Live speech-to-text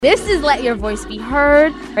This is Let Your Voice Be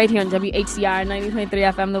Heard, right here on WHCR 90.3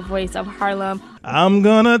 FM, the voice of Harlem. I'm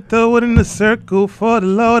gonna throw it in the circle for the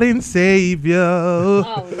Lord and Savior.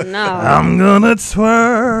 Oh, no. I'm gonna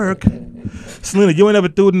twerk. Selena, you ain't ever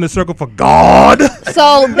threw it in the circle for God.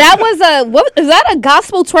 So that was is that a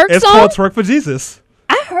gospel twerk It's song? called Twerk for Jesus.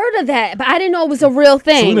 I heard of that, but I didn't know it was a real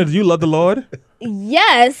thing. Selena, do you love the Lord?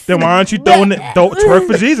 Yes. Then why aren't you throwing it? Don't twerk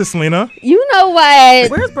for Jesus, Selena. You know what?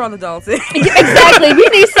 Where's Brother Dalton? Exactly. We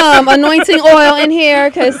need some anointing oil in here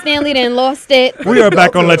because Stanley done lost it. We are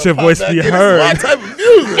back on Let Your Voice Be Heard.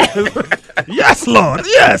 Yes, Lord.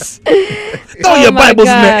 Yes. Throw your Bibles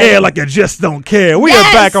in the air like you just don't care. We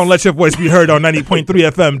are back on Let Your Voice Be Heard on 90.3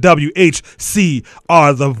 FM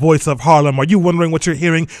WHCR, the voice of Harlem. Are you wondering what you're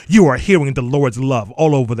hearing? You are hearing the Lord's love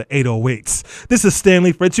all over the 808s. This is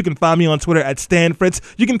Stanley Fritz. You can find me on Twitter at Stan Fritz.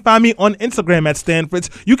 You can find me on Instagram at Stan Fritz.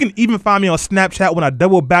 You can even find me on Snapchat when I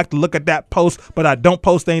double back to look at that post, but I don't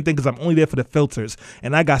post anything because I'm only there for the filters.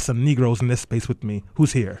 And I got some Negroes in this space with me.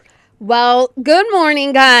 Who's here? Well, good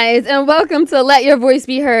morning, guys, and welcome to Let Your Voice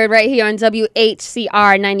Be Heard right here on WHCR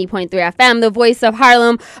 90.3 FM, the voice of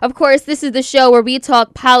Harlem. Of course, this is the show where we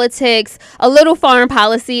talk politics, a little foreign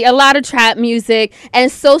policy, a lot of trap music,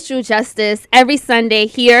 and social justice every Sunday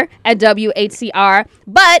here at WHCR.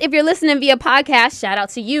 But if you're listening via podcast, shout out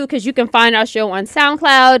to you because you can find our show on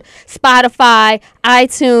SoundCloud, Spotify,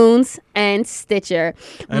 iTunes, and Stitcher.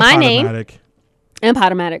 And My name... Podomatic. And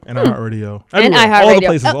Podomatic. And iHeartRadio. And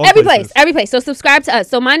iHeartRadio. iHeartRadio. Every place. So subscribe to us.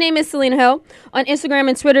 So my name is Selena Hill. On Instagram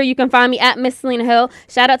and Twitter, you can find me at Miss Selena Hill.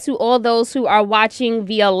 Shout out to all those who are watching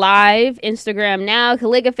via live Instagram now.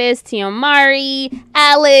 Calligraphist, Tiamari,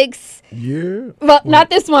 Alex. Yeah. Well,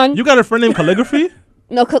 not this one. You got a friend named Calligraphy?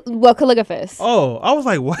 No, Calligraphist. Oh, I was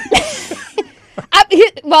like, what?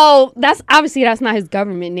 That's not his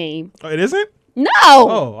government name. Oh, it isn't? No.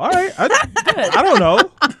 Oh, all right. I don't know.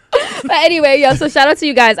 But anyway, so shout out to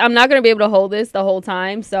you guys. I'm not going to be able to hold this the whole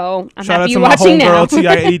time, so I'm shout happy out you're watching to my now.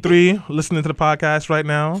 homegirl, TI83, listening to the podcast right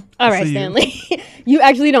now. All right, Stanley. You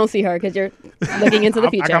actually don't see her because you're looking into the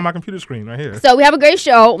future. I got my computer screen right here. So we have a great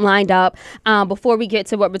show lined up. Before we get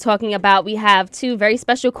to what we're talking about, we have two very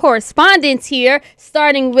special correspondents here,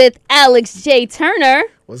 starting with Alex J. Turner.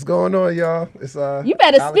 What's going on, y'all? It's You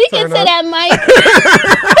better Alex speak Turner. into that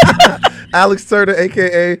mic. Alex Turner,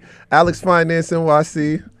 a.k.a. Alex Finance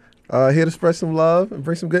NYC. Here to spread some love and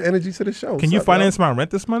bring some good energy to the show. Can you finance my rent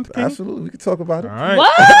this month, King? Absolutely. We can talk about it. All right.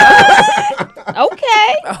 What?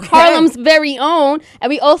 Okay. Harlem's very own. And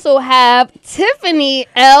we also have Tiffany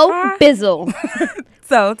L. Bizzle.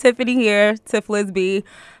 So, Tiffany here, Tiff Liz B. I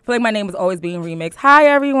feel like my name is always being remixed. Hi,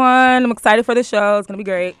 everyone. I'm excited for the show. It's going to be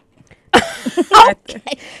great. Okay.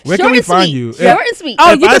 Where can we find you? Short and sweet.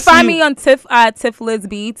 Oh, If you I can find see- me on Tiff Liz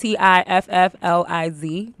B,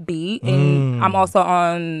 TIFFLIZB. And I'm also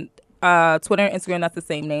on Twitter and Instagram. That's the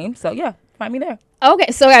same name. So, yeah, find me there.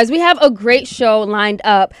 Okay, so guys, we have a great show lined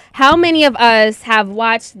up. How many of us have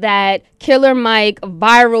watched that Killer Mike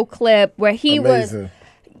viral clip where he Amazing.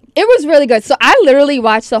 It was really good. So I literally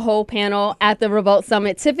watched the whole panel at the Revolt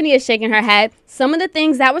Summit. Tiffany is shaking her head. Some of the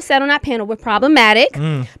things that were said on that panel were problematic.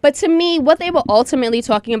 But to me, what they were ultimately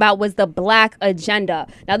talking about was the black agenda.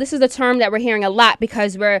 Now, this is a term that we're hearing a lot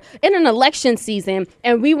because we're in an election season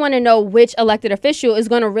and we want to know which elected official is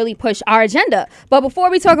going to really push our agenda. But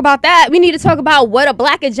before we talk about that, we need to talk about what a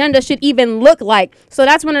black agenda should even look like. So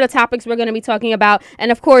that's one of the topics we're going to be talking about.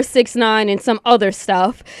 And of course, 6ix9ine and some other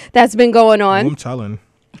stuff that's been going on. I'm telling.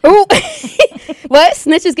 Ooh. What?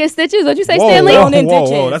 Snitches get stitches? What'd you say, Stanley?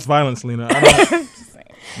 Whoa, that's violence, Lena.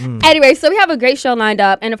 Anyway, so we have a great show lined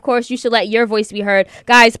up. And of course, you should let your voice be heard.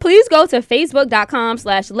 Guys, please go to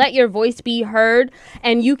facebook.com/letyourvoicebeheard.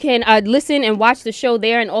 And you can listen and watch the show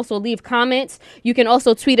there and also leave comments. You can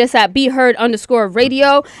also tweet us at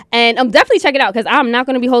BeHeard_radio. And definitely check it out because I'm not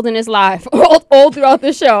going to be holding this live all throughout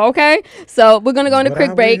the show, okay? So we're going to go on a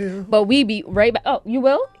quick break. But we be right back. Oh, you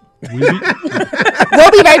will?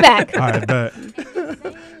 We'll be right back. All right, bet.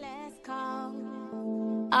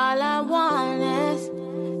 All I want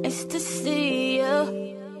is to see you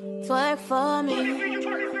twerk for me.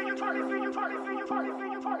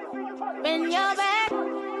 Bend your back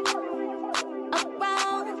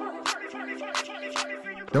around.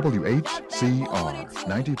 WHCR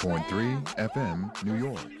 90.3 FM, New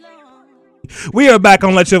York. We are back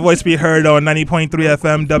on Let Your Voice Be Heard on 90.3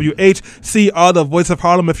 FM WHCR, the voice of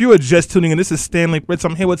Harlem. If you are just tuning in, this is Stanley Fritz.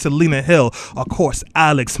 I'm here with Selena Hill, of course,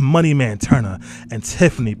 Alex Moneyman Turner, and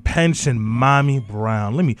Tiffany Pension Mommy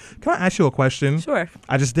Brown. Can I ask you a question? Sure.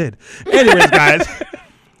 I just did. Anyways, guys.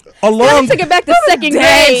 I took it back to second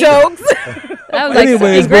grade. Jokes. That was like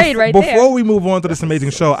Anyways, second grade right there. before we move on to this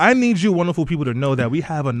amazing show, I need you wonderful people to know that we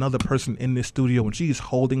have another person in this studio and she's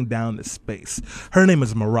holding down the space. Her name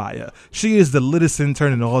is Mariah. She is the littest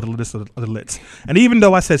intern in all the littest of the lits. And even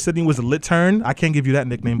though I said Sydney was a lit turn, I can't give you that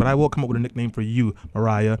nickname, but I will come up with a nickname for you,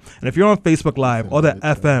 Mariah. And if you're on Facebook Live or the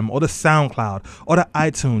FM or the SoundCloud or the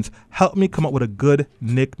iTunes, help me come up with a good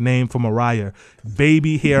nickname for Mariah.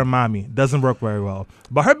 Baby hair mommy. Doesn't work very well.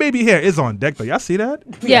 But her baby hair is on deck, though. Y'all see that?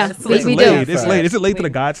 Yeah, It's we do. late. It's late. Is it late to the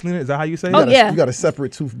gods, Lena? Is that how you say it? Oh, yeah. You got a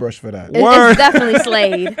separate toothbrush for that. Word. It's definitely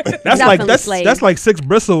Slade. That's like 6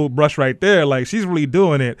 bristle brush right there. Like, she's really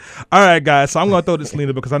doing it. All right, guys. So I'm gonna throw this to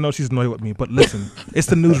Lena because I know she's annoyed with me. But listen, it's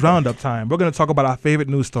the news roundup time. We're gonna talk about our favorite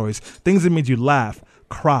news stories, things that made you laugh,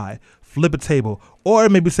 cry, flip a table, or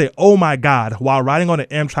maybe say, oh my God, while riding on an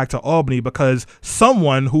Amtrak to Albany because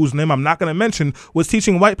someone whose name I'm not going to mention was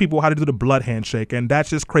teaching white people how to do the blood handshake. And that's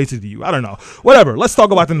just crazy to you. I don't know. Whatever. Let's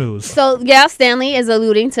talk about the news. So, yeah, Stanley is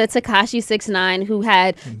alluding to Tekashi 6ix9ine, who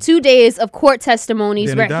had 2 days of court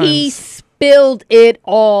testimonies Danny where he Dimes. spilled it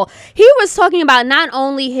all. He was talking about not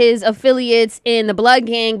only his affiliates in the Blood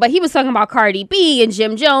Gang, but he was talking about Cardi B and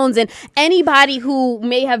Jim Jones and anybody who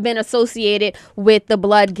may have been associated with the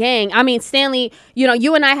Blood Gang. I mean, Stanley, you know,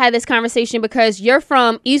 you and I had this conversation because you're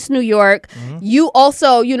from East New York. You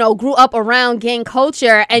also, you know, grew up around gang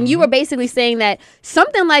culture, and you were basically saying that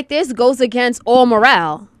something like this goes against all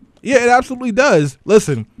morale. Yeah, it absolutely does.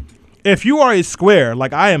 Listen, if you are a square,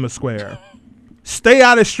 like I am a square, stay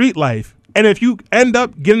out of street life. And if you end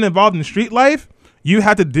up getting involved in street life, you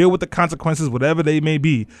have to deal with the consequences, whatever they may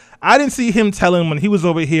be. I didn't see him telling when he was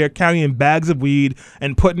over here carrying bags of weed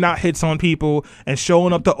and putting out hits on people and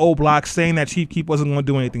showing up to O Block saying that Chief Keef wasn't going to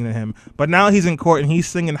do anything to him. But now he's in court and he's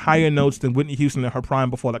singing higher notes than Whitney Houston in her prime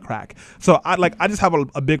before the crack. So I just have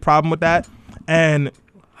a big problem with that. And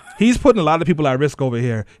he's putting a lot of people at risk over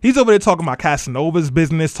here. He's over there talking about Casanova's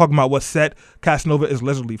business, talking about what set Casanova is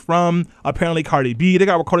allegedly from. Apparently Cardi B, they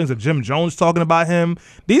got recordings of Jim Jones talking about him.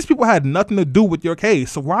 These people had nothing to do with your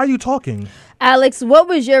case. So why are you talking? Alex, what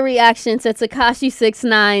was your reaction to Tekashi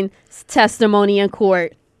 6ix9ine's testimony in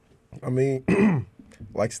court? I mean,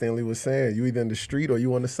 like Stanley was saying, you either in the street or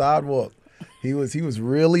you on the sidewalk. He was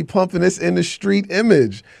really pumping this in the street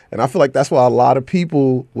image. And I feel like that's why a lot of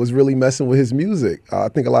people was really messing with his music. I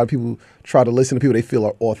think a lot of people try to listen to people they feel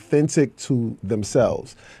are authentic to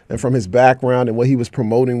themselves. And from his background and what he was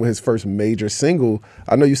promoting with his first major single,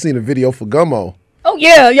 I know you've seen a video for Gummo. Oh,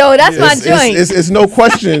 yeah, yo, that's my joint. It's no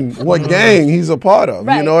question what gang he's a part of.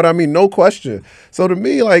 Right. You know what I mean? No question. So to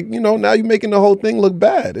me, like, you know, now you're making the whole thing look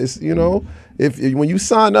bad. It's, you know, if when you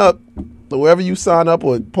sign up, wherever you sign up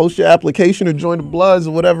or post your application or join the Bloods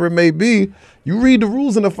or whatever it may be, you read the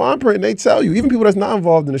rules in the fine print and they tell you, even people that's not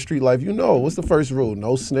involved in the street life, you know, what's the first rule?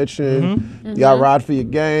 No snitching, you gotta ride for your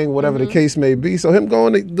gang, whatever the case may be. So him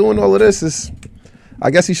doing all of this is,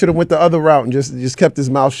 I guess he should have went the other route and just kept his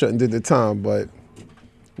mouth shut and did the time, but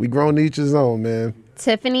we grown to each his own, man.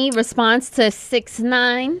 Tiffany, response to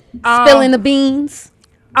 6ix9ine spilling the beans.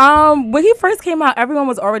 When he first came out, everyone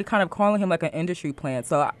was already kind of calling him like an industry plant.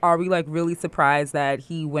 So are we like really surprised that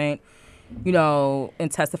he went, you know, and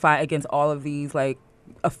testified against all of these like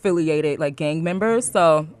affiliated like gang members?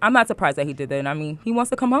 So I'm not surprised that he did that. And I mean, he wants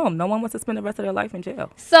to come home. No one wants to spend the rest of their life in jail.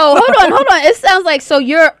 So hold on. It sounds like so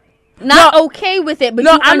you're not okay with it, but you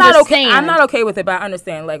I'm understand. not okay. I'm not okay with it, but I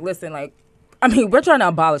understand. Like, listen, like, I mean, we're trying to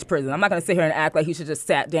abolish prison. I'm not going to sit here and act like he should just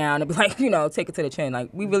sat down and be like, you know, take it to the chin.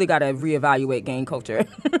 Like, we really got to reevaluate gang culture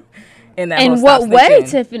in that. In what way,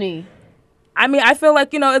 Tiffany? I mean, I feel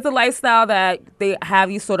like, you know, it's a lifestyle that they have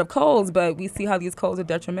these sort of codes, but we see how these codes are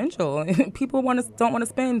detrimental. People don't want to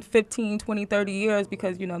spend 15, 20, 30 years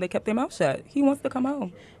because, you know, they kept their mouth shut. He wants to come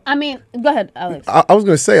home. I mean, go ahead, Alex. I was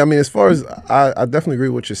going to say, I mean, as far as, I definitely agree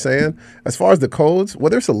with what you're saying. As far as the codes,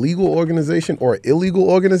 whether it's a legal organization or an illegal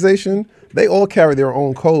organization, they all carry their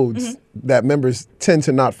own codes that members tend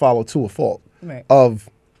to not follow to a fault of,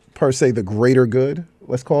 per se, the greater good,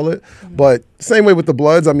 let's call it. But same way with the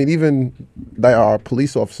Bloods. I mean, even there are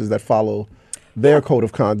police officers that follow their code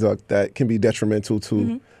of conduct that can be detrimental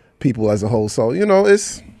to people as a whole. So, you know,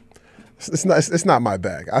 it's not my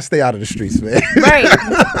bag. I stay out of the streets, man. Right.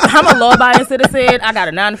 I'm a law-abiding citizen. I got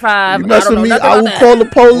a 9-to-5. You mess with me, I will call the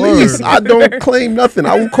police. I don't claim nothing.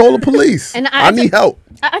 I will call the police. And I need help.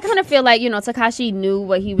 I kind of feel like, you know, Tekashi knew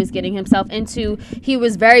what he was getting himself into. He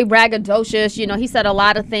was very braggadocious. You know, he said a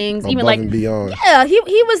lot of things. Above even like, and beyond. Yeah, he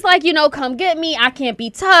was like, you know, come get me. I can't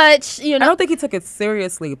be touched. You know, I don't think he took it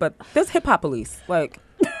seriously, but there's hip-hop police. Like,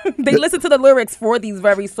 They listen to the lyrics for these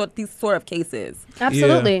sort of cases.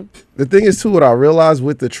 Absolutely. The thing is, too, what I realized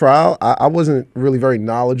with the trial, I wasn't really very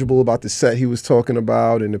knowledgeable about the set he was talking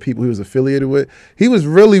about and the people he was affiliated with. He was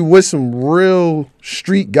really with some real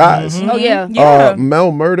street guys. Oh, yeah.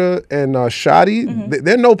 Mel Murda and Shotty,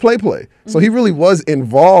 they're no play. So he really was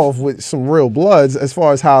involved with some real bloods. As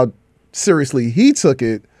far as how seriously he took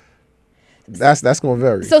it, that's going to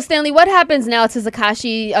vary. So, Stanley, what happens now to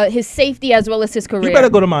Tekashi, his safety as well as his career? He better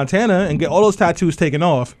go to Montana and get all those tattoos taken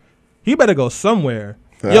off. He better go somewhere.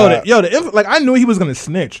 I knew he was going to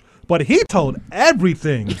snitch, but he told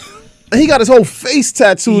everything. And he got his whole face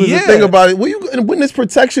tattooed. Yeah. The thing about it, you in witness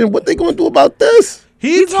protection, what they going to do about this?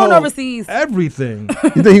 He's going overseas. Everything. You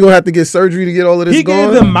think he going to have to get surgery to get all of this He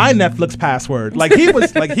going? gave them my Netflix password.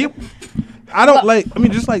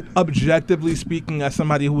 Just objectively speaking, as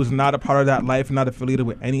somebody who was not a part of that life, not affiliated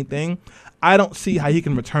with anything, I don't see how he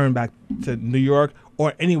can return back to New York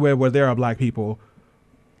or anywhere where there are black people.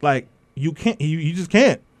 Like, you can't, you just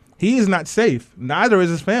can't. He is not safe. Neither is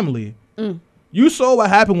his family. You saw what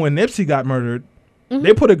happened when Nipsey got murdered.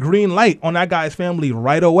 They put a green light on that guy's family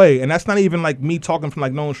right away. And that's not even like me talking from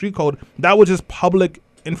like known street code. That was just public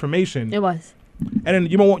information. It was. And then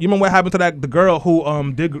you remember what happened to the girl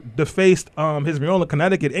who defaced his mural in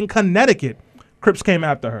Connecticut. In Connecticut, Crips came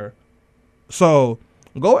after her. So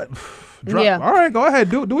go ahead. Yeah. All right, go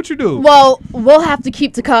ahead. Do what you do. Well, we'll have to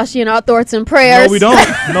keep Tekashi in our thoughts and prayers. No, we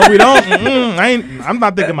don't. I'm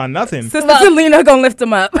not thinking about nothing. Sister Selena gonna lift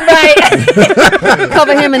him up. Right.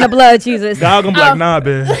 Cover him in the blood, Jesus. God gonna be like, nah,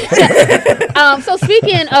 bitch. So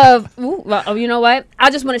speaking of, you know what?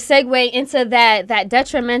 I just want to segue into that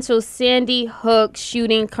detrimental Sandy Hook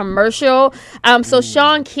shooting commercial. So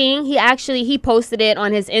Sean King, he posted it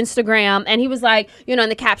on his Instagram, and he was like, in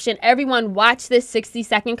the caption, everyone watch this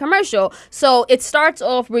 60-second commercial. So it starts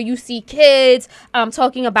off where you see kids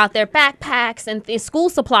talking about their backpacks and school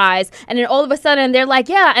supplies, and then all of a sudden they're like,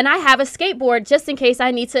 yeah, and I have a skateboard just in case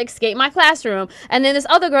I need to escape my classroom. And then this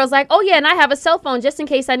other girl's like, oh yeah, and I have a cell phone just in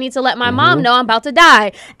case I need to let my mom know I'm about to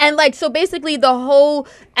die. And so basically the whole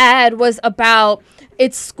ad was about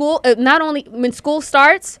it's school. Not only when school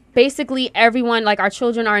starts, basically everyone, like our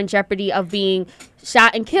children, are in jeopardy of being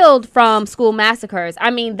shot and killed from school massacres.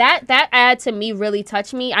 I mean, that ad to me really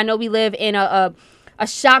touched me. I know we live in a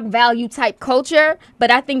shock value type culture, but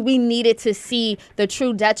I think we needed to see the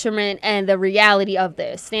true detriment and the reality of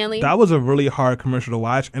this. Stanley? That was a really hard commercial to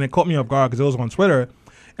watch, and it caught me off guard because it was on Twitter.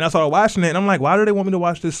 And I started watching it, and I'm like, why do they want me to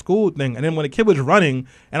watch this school thing? And then when the kid was running,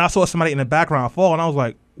 and I saw somebody in the background fall, and I was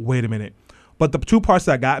like, wait a minute. But the two parts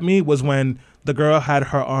that got me was when the girl had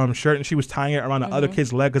her shirt, and she was tying it around the other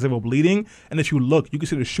kid's leg because they were bleeding. And if you look, you can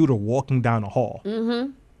see the shooter walking down the hall.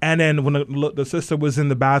 And then when the sister was in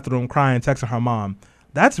the bathroom crying, texting her mom,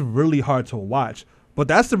 that's really hard to watch. But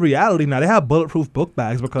that's the reality now. They have bulletproof book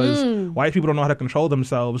bags because white people don't know how to control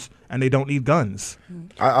themselves and they don't need guns.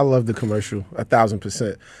 I love the commercial,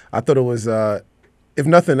 1,000%. I thought it was, if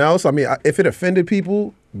nothing else, I mean, if it offended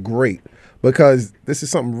people, great. Because this is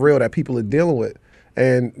something real that people are dealing with.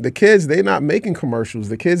 And the kids, they're not making commercials.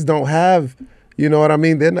 The kids don't have, you know what I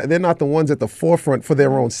mean? They're not the ones at the forefront for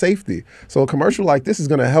their own safety. So a commercial like this is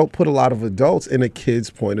going to help put a lot of adults in a kid's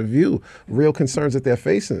point of view, real concerns that they're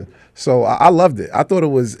facing. So I loved it. I thought it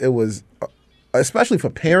was, especially for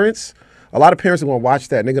parents. A lot of parents are going to watch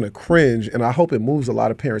that and they're going to cringe. And I hope it moves a lot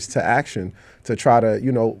of parents to action to try to,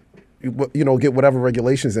 get whatever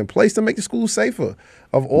regulations in place to make the schools safer.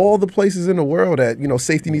 Of all the places in the world that,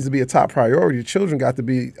 safety needs to be a top priority, the children got to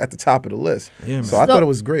be at the top of the list. Yeah, so I thought it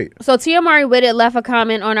was great. So Tiamari Whitted left a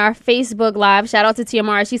comment on our Facebook Live. Shout out to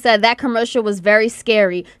Tiamari. She said that commercial was very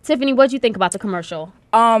scary. Tiffany, what did you think about the commercial?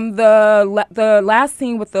 The last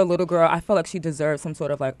scene with the little girl, I felt like she deserved some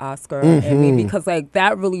sort of like Oscar, because like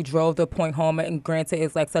that really drove the point home. And granted,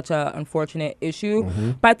 it's like such an unfortunate issue,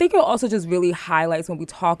 but I think it also just really highlights when we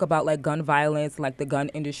talk about like gun violence, like the gun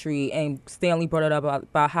industry. And Stanley brought it up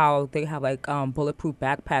about how they have like bulletproof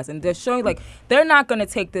backpacks, and they're showing like they're not going to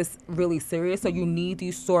take this really serious. So you need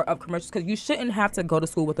these sort of commercials because you shouldn't have to go to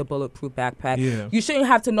school with a bulletproof backpack. Yeah. You shouldn't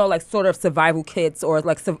have to know like sort of survival kits or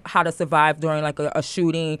like how to survive during like a shooting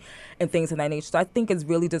and things of that nature. So I think it's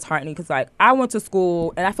really disheartening because like I went to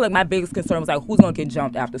school and I feel like my biggest concern was like who's gonna get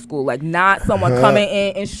jumped after school, like not someone coming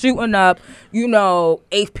in and shooting up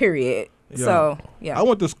 8th period. Yo, so yeah, I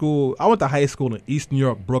went to high school in East New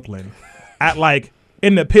York, Brooklyn, at like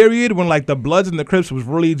in the period when like the Bloods and the Crips was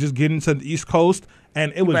really just getting to the East Coast,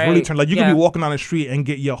 and it was really turned like you could be walking down the street and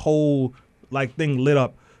get your whole like thing lit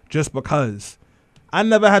up just because. I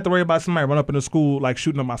never had to worry about somebody run up in the school, like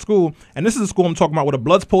shooting up my school. And this is the school I'm talking about where the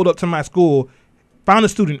Bloods pulled up to my school found a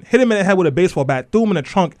student, hit him in the head with a baseball bat, threw him in the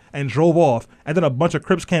trunk, and drove off. And then a bunch of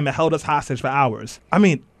Crips came and held us hostage for hours. I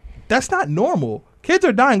mean, that's not normal. Kids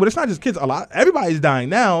are dying, but it's not just kids. Everybody's dying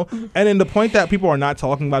now. And then the point that people are not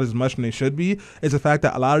talking about as much than they should be is the fact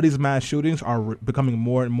that a lot of these mass shootings are becoming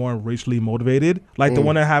more and more racially motivated. Like the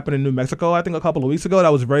one that happened in New Mexico, I think a couple of weeks ago, that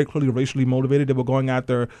was very clearly racially motivated. They were going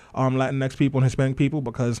after Latinx people and Hispanic people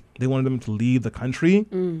because they wanted them to leave the country.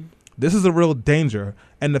 This is a real danger.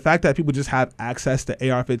 And the fact that people just have access to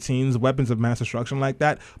AR-15s, weapons of mass destruction like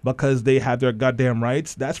that, because they have their goddamn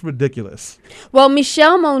rights, that's ridiculous. Well,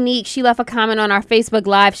 Michelle Monique, she left a comment on our Facebook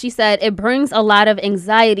Live. She said, it brings a lot of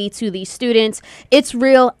anxiety to these students. It's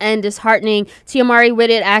real and disheartening. Tiamari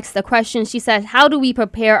Whitted asked the question. She said, how do we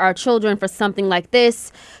prepare our children for something like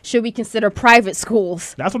this? Should we consider private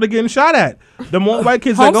schools? That's what they're getting shot at. The more white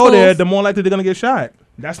kids that go there, the more likely they're going to get shot.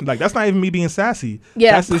 That's not even me being sassy.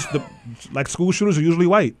 Yeah. That's just school shooters are usually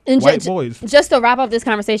white boys. Just to wrap up this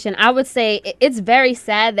conversation, I would say it's very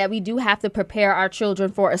sad that we do have to prepare our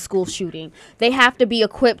children for a school shooting. They have to be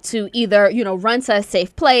equipped to either, run to a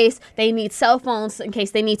safe place. They need cell phones in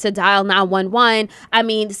case they need to dial 911. I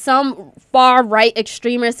mean, some far right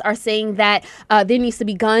extremists are saying that there needs to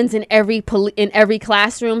be guns in every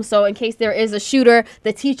classroom. So in case there is a shooter,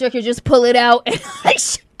 the teacher could just pull it out and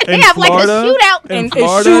they have Florida, like a shootout and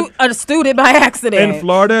shoot a student by accident. In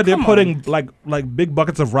Florida, they're putting like big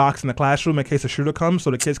buckets of rocks in the classroom in case a shooter comes, so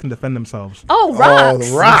the kids can defend themselves. Oh, rocks!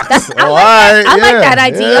 Oh, rocks! I like that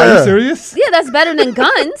idea. Are you serious? Yeah, that's better than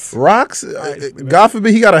guns. Rocks? God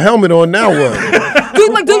forbid he got a helmet on now. What?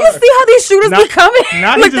 Dude, do you see how these shooters be coming?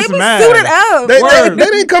 Now They just be mad. suited up. They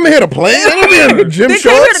didn't come in here to play. They didn't be in the gym They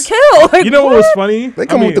came here shorts. to kill. Like, You know what was funny? They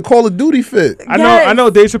come with the Call of Duty fit. I know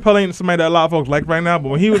Dave Chappelle ain't somebody that a lot of folks like right now, but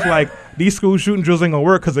when he was like, these school shooting drills ain't gonna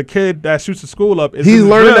work because a kid that shoots the school up is He's in the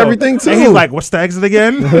learning drill. everything, too. And he's like, what's the exit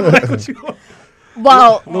again?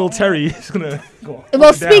 Well, Little Terry is gonna go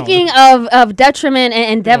Well, down. speaking of detriment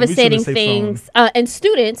and devastating safe things, and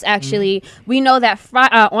students, actually, we know that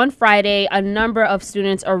on Friday, a number of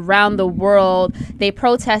students around the world, they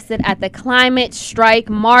protested at the climate strike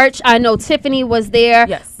march. I know Tiffany was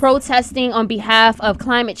there protesting on behalf of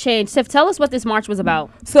climate change. Tiff, tell us what this march was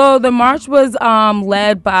about. So the march was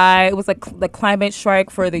led by, it was like the climate strike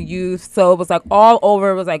for the youth. So it was like all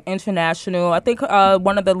over. It was like international. I think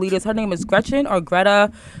one of the leaders, her name is Gretchen or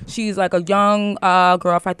Greta. She's like a young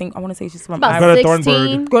girl. I want to say she's from About Greta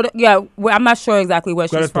 16. Thunberg. I'm not sure exactly where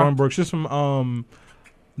Greta she's from. Thunberg. She's from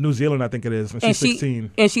New Zealand, I think it is. And she's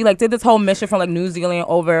 16. She like did this whole mission from like New Zealand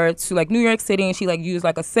over to like New York City, and she like used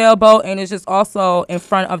like a sailboat, and it's just also in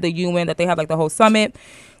front of the UN that they have like the whole summit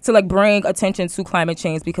to like bring attention to climate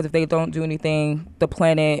change, because if they don't do anything, the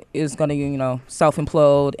planet is gonna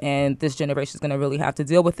self-implode, and this generation is gonna really have to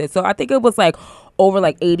deal with it. So I think it was like over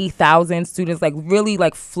like 80,000 students like really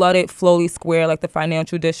like flooded Foley Square, like the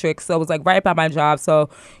financial district. So it was like right by my job. So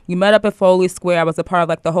you met up at Foley Square. I was a part of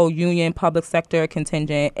like the whole union public sector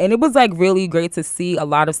contingent, and it was like really great to see a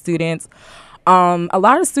lot of students.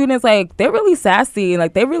 Like, they're really sassy,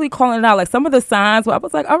 like they're really calling it out. Like some of the signs where I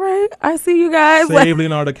was like, all right, I see you guys. Save Like,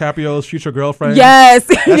 Leonardo DiCaprio's future girlfriend. yes,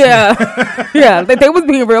 yeah. Like they was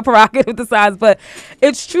being real provocative with the signs, but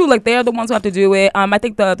it's true. Like they're the ones who have to do it. I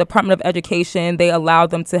think the Department of Education, they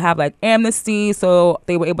allowed them to have like amnesty, so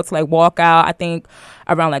they were able to like walk out, I think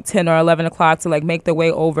around like 10 or 11 o'clock, to like make their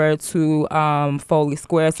way over to Foley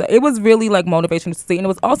Square. So it was really like motivational to see, and it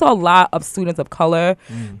was also a lot of students of color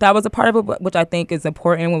that was a part of it, which I think is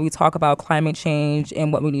important when we talk about climate change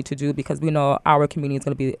and what we need to do, because we know our community is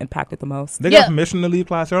going to be impacted the most. They got permission to leave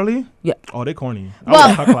class early? Yeah. Oh, they corny. I Well-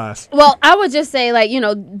 would cut class. Well, I would just say,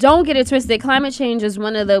 don't get it twisted. Climate change is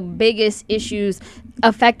one of the biggest issues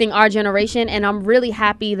affecting our generation, and I'm really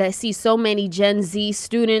happy that I see so many Gen Z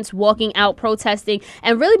students walking out protesting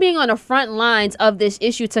and really being on the front lines of this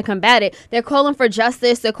issue to combat it. They're calling for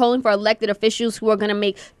justice. They're calling for elected officials who are going to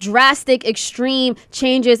make drastic, extreme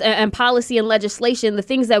changes and policy and legislation, the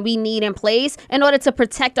things that we need in place in order to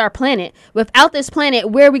protect our planet. Without this planet,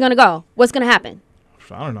 where are we going to go? What's going to happen?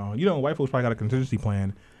 I don't know. White folks probably got a contingency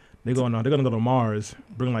plan. They're gonna go to Mars,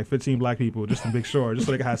 bring like 15 black people just to make sure, just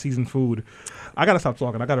so they can have seasoned food. I gotta stop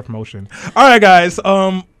talking. I got a promotion. All right, guys.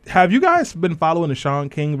 Have you guys been following the Sean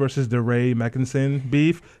King versus DeRay McKinson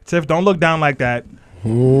beef? Tiff, don't look down like that.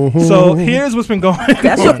 So here's what's been going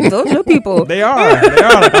on. Those are people. They are.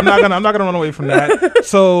 Like, I'm not gonna run away from that.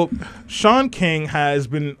 So Sean King has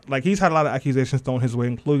been he's had a lot of accusations thrown his way,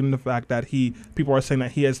 including the fact that people are saying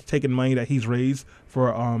that he has taken money that he's raised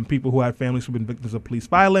for people who had families who've been victims of police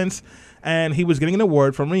violence. And he was getting an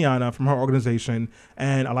award from Rihanna, from her organization,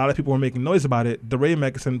 and a lot of people were making noise about it. DeRay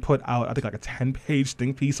McKinson put out, I think, like a 10-page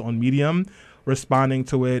think piece on Medium responding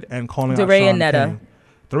to it and calling out DeRay Sean and Netta. King.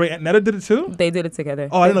 DeRay and Netta did it too? They did it together.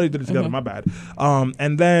 Oh, I didn't know they did it together. My bad.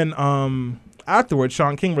 And then afterwards,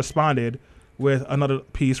 Sean King responded with another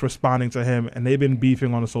piece responding to him, and they've been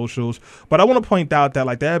beefing on the socials. But I want to point out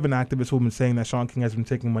that there have been activists who've been saying that Sean King has been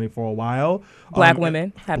taking money for a while. Black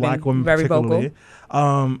women have been very vocal.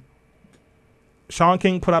 Sean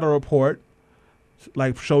King put out a report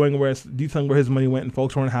showing detailing where his money went, and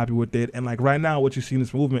folks weren't happy with it. And right now, what you see in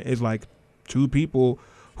this movement is two people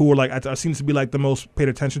who are seems to be the most paid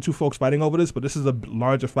attention to folks fighting over this, but this is a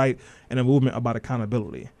larger fight and a movement about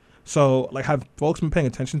accountability. So, have folks been paying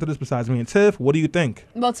attention to this besides me and Tiff? What do you think?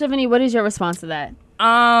 Well, Tiffany, what is your response to that?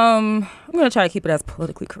 I'm going to try to keep it as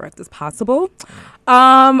politically correct as possible.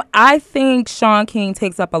 I think Sean King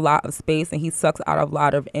takes up a lot of space and he sucks out a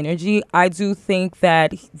lot of energy. I do think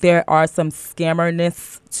that there are some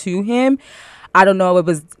scammerness to him. I don't know if it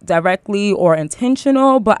was directly or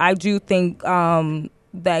intentional, but I do think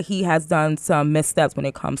that he has done some missteps when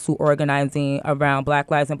it comes to organizing around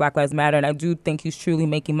Black Lives and Black Lives Matter. And I do think he's truly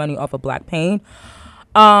making money off of Black pain.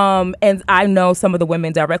 And I know some of the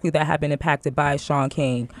women directly that have been impacted by Sean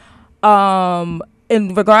King.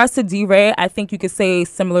 In regards to DeRay, I think you could say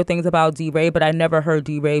similar things about DeRay, but I never heard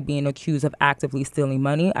DeRay being accused of actively stealing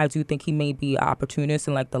money. I do think he may be an opportunist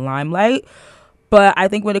in the limelight. But I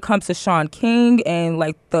think when it comes to Sean King and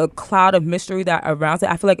the cloud of mystery that surrounds it,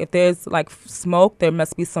 I feel if there's smoke, there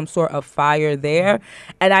must be some sort of fire there.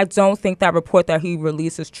 And I don't think that report that he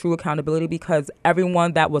released is true accountability, because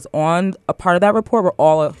everyone that was on a part of that report were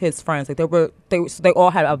all of his friends. They all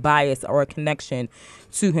had a bias or a connection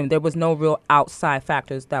to him. There was no real outside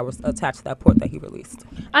factors that was attached to that report that he released.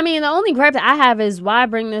 I mean, the only gripe that I have is why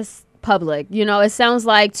bring this public? It sounds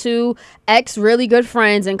like two really good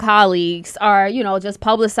friends and colleagues are, just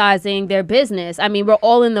publicizing their business. I mean, we're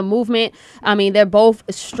all in the movement. I mean, they're both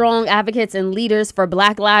strong advocates and leaders for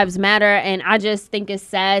Black Lives Matter. And I just think it's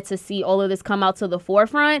sad to see all of this come out to the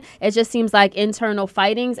forefront. It just seems like internal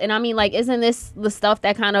fightings. And I mean, isn't this the stuff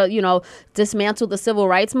that kind of, dismantled the civil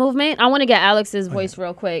rights movement? I want to get Alex's voice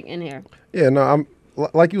real quick in here. Yeah, no, I'm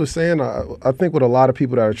like you were saying, I think with a lot of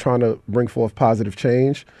people that are trying to bring forth positive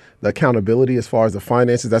change, the accountability as far as the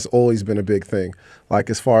finances, that's always been a big thing.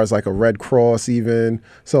 As far as a Red Cross even.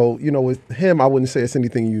 So, with him, I wouldn't say it's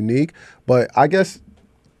anything unique, but I guess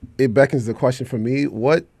it beckons the question for me,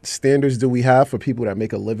 what standards do we have for people that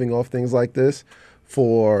make a living off things like this,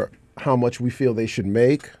 for how much we feel they should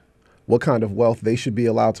make, what kind of wealth they should be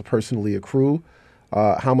allowed to personally accrue?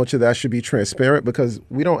 How much of that should be transparent? Because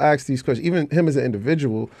we don't ask these questions. Even him as an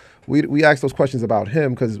individual, we ask those questions about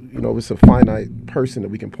him because, it's a finite person that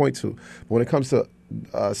we can point to. But when it comes to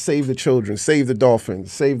save the children, save the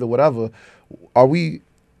dolphins, save the whatever, are we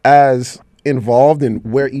as involved in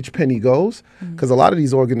where each penny goes? Because a lot of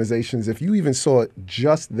these organizations, if you even saw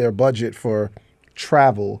just their budget for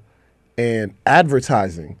travel and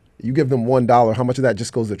advertising, you give them $1, how much of that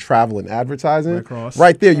just goes to travel and advertising?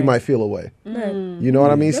 Right there, you might feel away. You know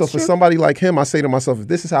what I mean? So for somebody like him, I say to myself, if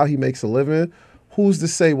this is how he makes a living, who's to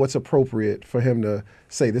say what's appropriate for him to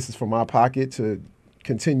say, this is from my pocket to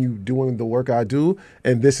continue doing the work I do,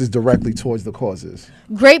 and this is directly towards the causes.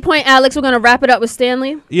 Great point, Alex. We're going to wrap it up with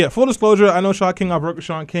Stanley. Yeah, full disclosure, I know Sean King. I've worked with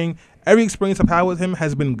Sean King. Every experience I've had with him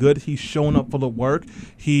has been good. He's shown up for the work.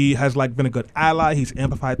 He has been a good ally. He's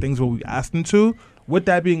amplified things when we asked him to. With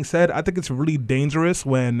that being said, I think it's really dangerous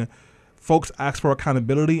when folks ask for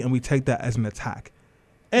accountability and we take that as an attack.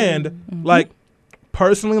 And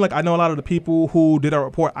personally, I know a lot of the people who did our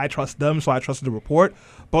report, I trust them, so I trusted the report.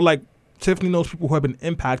 But Tiffany knows people who have been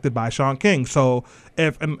impacted by Sean King. So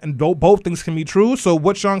both things can be true. So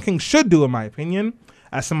what Sean King should do, in my opinion,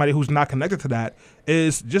 as somebody who's not connected to that,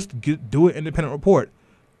 is just do an independent report.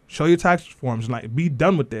 Show your tax forms and be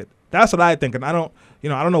done with it. That's what I think. And I don't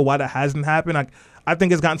know why that hasn't happened. I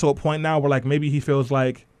think it's gotten to a point now where maybe he feels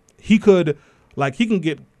like he could, he can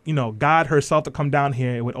get, God herself to come down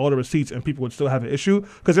here with all the receipts and people would still have an issue.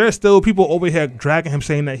 Because there are still people over here dragging him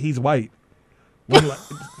saying that he's white. When,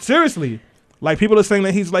 seriously, people are saying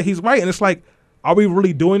that he's white, and it's are we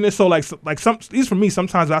really doing this? So at least for me,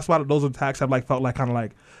 sometimes that's why those attacks have felt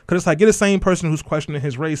because it's get the same person who's questioning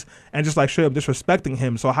his race and just straight up disrespecting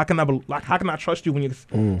him. So how can I trust you when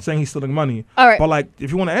you're saying he's stealing money? All right. But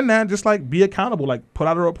if you want to end that, just be accountable. Put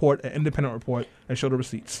out a report, an independent report, and show the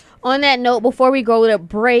receipts. On that note, before we go to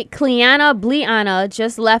break, Cleanna Bliana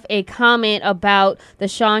just left a comment about the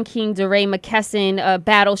Sean King DeRay McKesson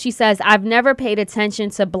battle. She says, "I've never paid attention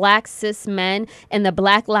to Black cis men and the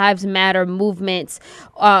Black Lives Matter movement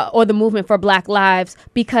or the movement for Black lives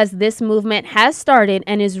because this movement has started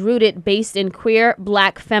and is rooted based in queer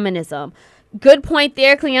Black feminism. Good point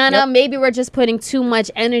there, Cleanna. Yep. Maybe we're just putting too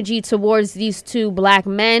much energy towards these two black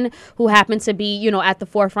men who happen to be, you know, at the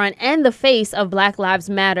forefront and the face of Black Lives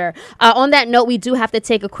Matter. On that note, we do have to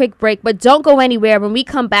take a quick break, but don't go anywhere. When we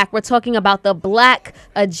come back, we're talking about the Black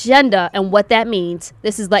agenda and what that means.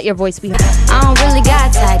 This is Let Your Voice Be Heard. I don't really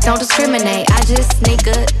got type, don't discriminate. I just sneak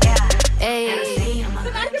good. Hey.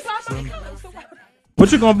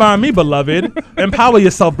 What you gonna buy me, beloved? Empower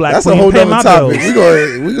yourself, black That's queen. a whole Pay nother my topic.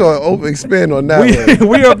 bills. We gonna expand on that one.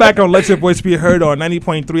 We are back on Let Your Voice Be Heard on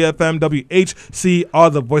 90.3 FM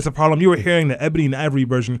WHCR, the voice of Harlem. You were hearing the Ebony and Ivory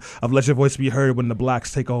version of Let Your Voice Be Heard when the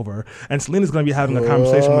blacks take over. And Selena's going to be having a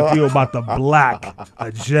conversation with you about the black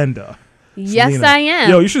agenda. Yes, Selena. I am.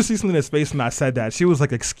 Yo, you should see Selena's face when I said that. She was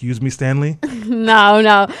like, "Excuse me, Stanley." No.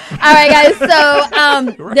 All right, guys.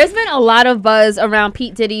 So there's been a lot of buzz around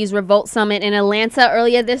Pete Diddy's Revolt Summit in Atlanta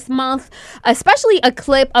earlier this month, especially a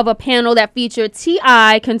clip of a panel that featured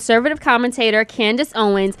T.I., conservative commentator Candace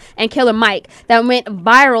Owens, and Killer Mike that went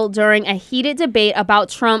viral during a heated debate about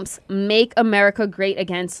Trump's Make America Great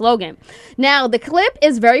Again slogan. Now, the clip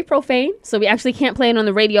is very profane, so we actually can't play it on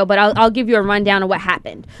the radio, but I'll give you a rundown of what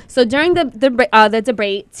happened. So during the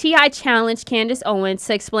debate, T.I. challenged Candace Owens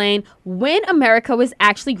to explain when America was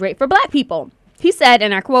actually great for black people. He said,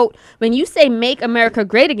 and I quote, "When you say make America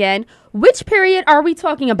great again, which period are we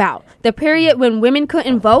talking about? The period when women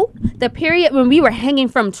couldn't vote? The period when we were hanging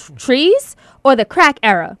from trees? Or the crack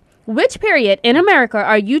era? Which period in America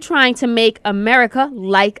are you trying to make America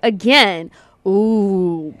like again?"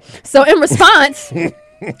 Ooh. So in response,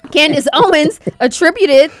 Candace Owens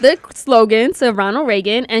attributed the slogan to Ronald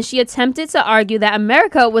Reagan, and she attempted to argue that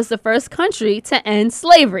America was the first country to end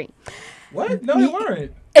slavery. What? No, they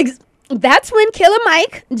weren't. That's when Killer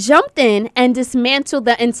Mike jumped in and dismantled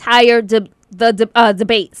the entire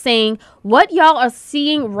debate, saying, "What y'all are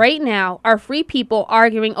seeing right now are free people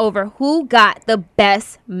arguing over who got the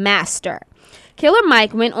best master." Killer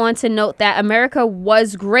Mike went on to note that America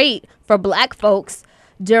was great for black folks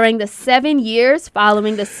during the 7 years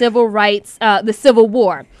following the Civil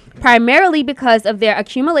War, primarily because of their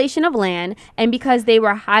accumulation of land and because they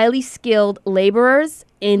were highly skilled laborers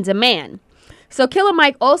in demand. So Killer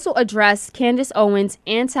Mike also addressed Candace Owens'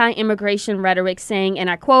 anti-immigration rhetoric, saying, and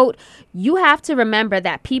I quote, "You have to remember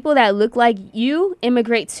that people that look like you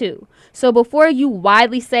immigrate too. So before you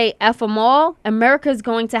widely say F them all, America is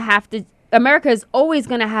always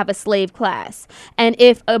going to have a slave class. And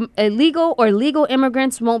if illegal or legal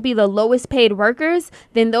immigrants won't be the lowest paid workers,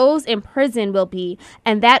 then those in prison will be.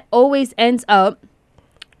 And that always ends up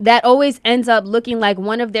looking like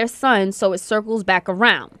one of their sons, so it circles back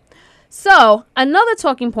around." So another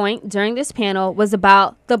talking point during this panel was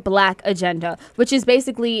about the Black agenda, which is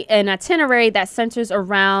basically an itinerary that centers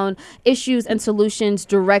around issues and solutions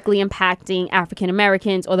directly impacting African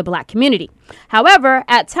Americans or the Black community. However,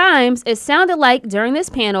 at times, it sounded like during this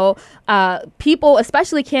panel, people,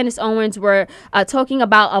 especially Candace Owens, were talking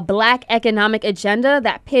about a Black economic agenda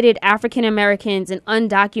that pitted African Americans and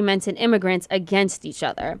undocumented immigrants against each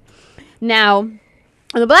other. Now,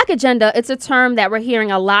 the Black agenda, it's a term that we're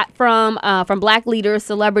hearing a lot from Black leaders,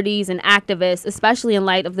 celebrities, and activists, especially in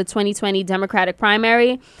light of the 2020 Democratic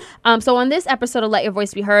primary. So on this episode of Let Your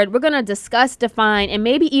Voice Be Heard, we're going to discuss, define, and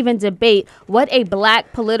maybe even debate what a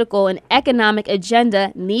Black political and economic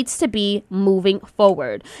agenda needs to be moving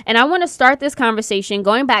forward. And I want to start this conversation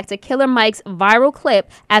going back to Killer Mike's viral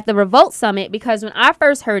clip at the Revolt Summit, because when I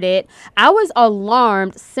first heard it, I was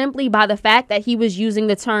alarmed simply by the fact that he was using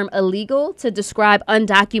the term illegal to describe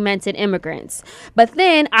undocumented immigrants. But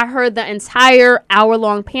then I heard the entire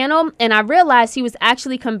hour-long panel, and I realized he was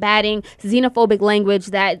actually combating xenophobic language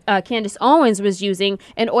that Candace Owens was using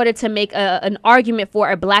in order to make an argument for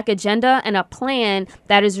a Black agenda and a plan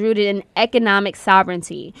that is rooted in economic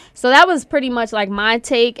sovereignty. So that was pretty much like my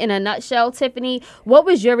take in a nutshell. Tiffany, what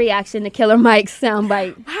was your reaction to Killer Mike's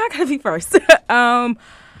soundbite? I gotta be first.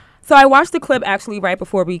 So I watched the clip actually right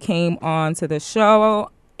before we came on to the show,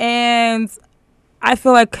 and I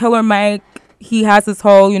feel like Killer Mike, he has this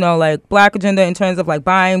whole, like Black agenda in terms of like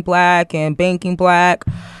buying Black and banking Black.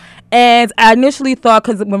 And I initially thought,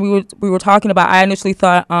 because when we were talking about, I initially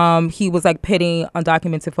thought he was like pitting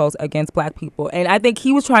undocumented folks against Black people. And I think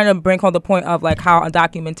he was trying to bring home the point of like how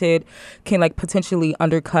undocumented can like potentially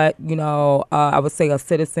undercut, I would say a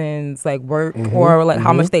citizen's like work or like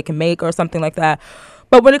how much they can make or something like that.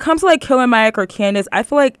 But when it comes to like Killer Mike or Candace, I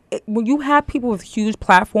feel like when you have people with huge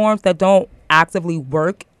platforms that don't actively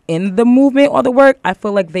work in the movement or the work, I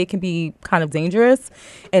feel like they can be kind of dangerous,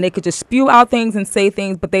 and they could just spew out things and say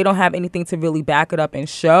things, but they don't have anything to really back it up and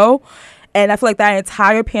show. And I feel like that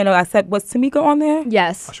entire panel, I said, was Tamika on there?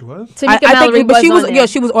 Yes. She was? Tamika I Mallory think, but was she was, on there.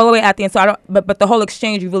 she was all the way at the end. So I don't, but the whole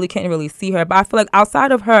exchange, you really couldn't really see her. But I feel like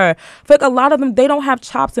outside of her, I feel like a lot of them, they don't have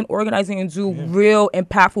chops in organizing and do real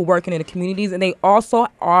impactful work in the communities, and they also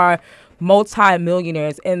are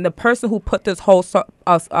multi-millionaires, and the person who put this whole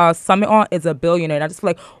summit on is a billionaire. And I just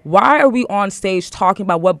feel like, why are we on stage talking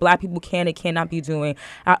about what black people can and cannot be doing?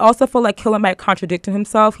 I also feel like Killer Mike contradicted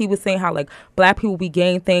himself. He was saying how like black people, we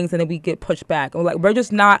gain things and then we get pushed back, and like we're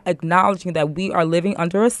just not acknowledging that we are living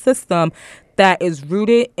under a system that is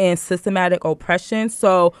rooted in systematic oppression.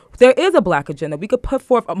 So there is a black agenda. We could put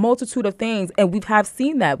forth a multitude of things, and we have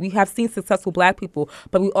seen that. We have seen successful black people,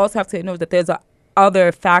 but we also have to acknowledge that there's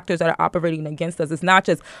other factors that are operating against us. It's not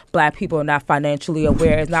just black people are not financially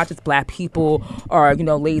aware. It's not just black people are,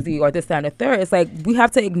 lazy or this, that, and the third. It's like we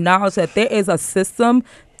have to acknowledge that there is a system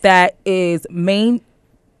that is the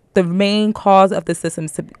main cause of the system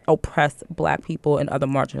is to oppress black people and other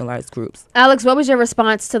marginalized groups. Alex, what was your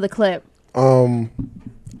response to the clip? I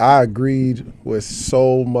agreed with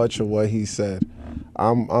so much of what he said.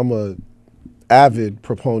 I'm a avid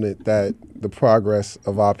proponent that the progress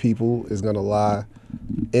of our people is going to lie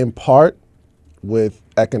in part with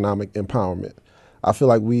economic empowerment. I feel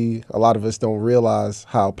like a lot of us don't realize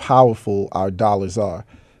how powerful our dollars are.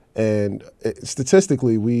 And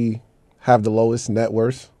statistically, we have the lowest net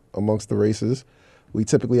worth amongst the races. We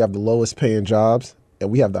typically have the lowest paying jobs, and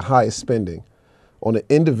we have the highest spending. On an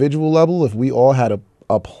individual level, if we all had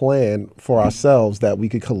a plan for ourselves that we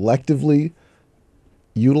could collectively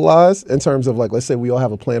utilize in terms of like, let's say we all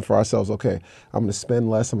have a plan for ourselves. Okay, I'm going to spend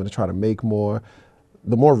less. I'm going to try to make more.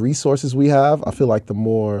 The more resources we have, I feel like the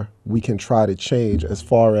more we can try to change as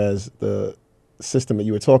far as the system that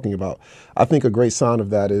you were talking about. I think a great sign of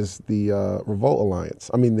that is the the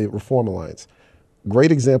Reform Alliance.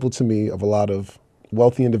 Great example to me of a lot of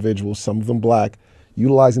wealthy individuals, some of them black,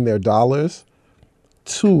 utilizing their dollars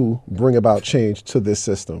to bring about change to this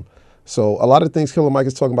system. So a lot of things Killer Mike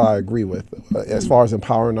is talking about, I agree with. As far as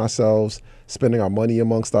empowering ourselves, spending our money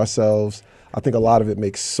amongst ourselves, I think a lot of it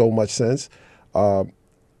makes so much sense.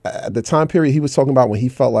 At the time period he was talking about when he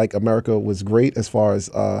felt like America was great as far as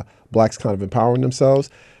blacks kind of empowering themselves,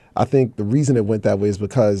 I think the reason it went that way is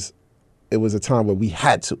because it was a time where we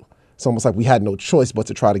had to. It's almost like we had no choice but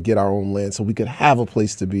to try to get our own land so we could have a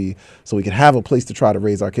place to be, so we could have a place to try to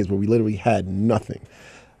raise our kids, where we literally had nothing.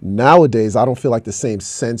 Nowadays, I don't feel like the same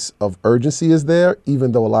sense of urgency is there,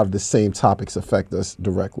 even though a lot of the same topics affect us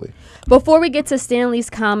directly. Before we get to Stanley's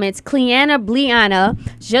comments, Cleanna Bliana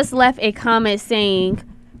just left a comment saying,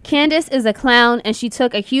 Candace is a clown, and she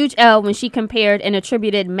took a huge L when she compared and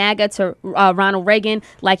attributed MAGA to Ronald Reagan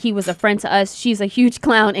like he was a friend to us. She's a huge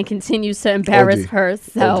clown and continues to embarrass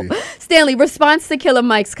herself. Stanley, response to Killer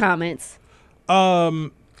Mike's comments.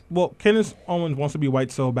 Well, Candace Owens wants to be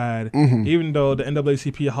white so bad, even though the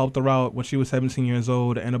NAACP helped her out when she was 17 years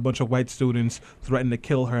old, and a bunch of white students threatened to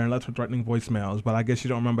kill her and left her threatening voicemails. But I guess you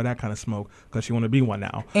don't remember that kind of smoke because she want to be one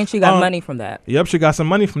now. And she got money from that. Yep, she got some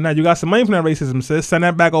money from that. You got some money from that racism, sis. Send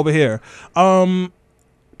that back over here.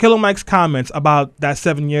 Killer Mike's comments about that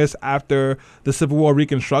 7 years after the Civil War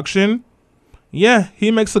Reconstruction, yeah,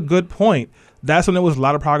 he makes a good point. That's when there was a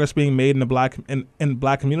lot of progress being made in the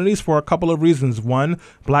black communities for a couple of reasons. One,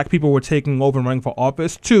 black people were taking over and running for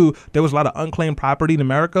office. Two, there was a lot of unclaimed property in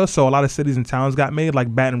America, so a lot of cities and towns got made,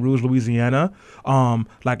 like Baton Rouge, Louisiana,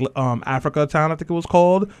 Africa Town, I think it was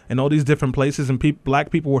called, and all these different places, and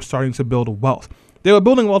black people were starting to build wealth. They were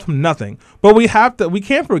building wealth from nothing. But we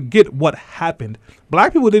can't forget what happened.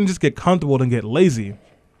 Black people didn't just get comfortable and get lazy.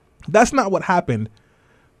 That's not what happened.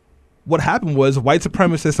 What happened was white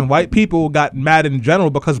supremacists and white people got mad in general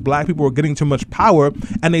because black people were getting too much power,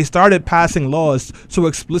 and they started passing laws to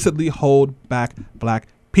explicitly hold back black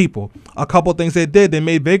people. A couple things they did, they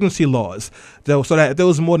made vagrancy laws so that if there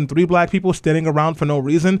was more than 3 black people standing around for no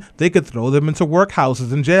reason, they could throw them into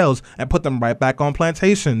workhouses and jails and put them right back on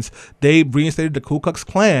plantations. They reinstated the Ku Klux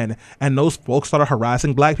Klan, and those folks started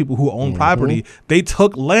harassing black people who owned property. They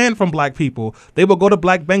took land from black people. They would go to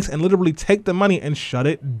black banks and literally take the money and shut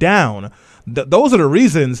it down. Those are the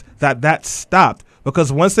reasons that stopped.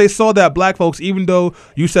 Because once they saw that black folks, even though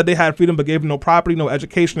you said they had freedom but gave them no property, no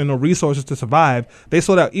education, and no resources to survive, they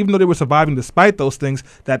saw that even though they were surviving despite those things,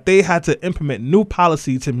 that they had to implement new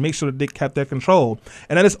policy to make sure that they kept their control.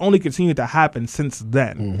 And that has only continued to happen since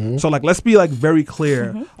then. So let's be very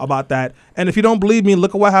clear about that. And if you don't believe me,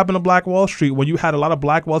 look at what happened to Black Wall Street when you had a lot of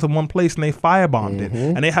black wealth in one place and they firebombed it.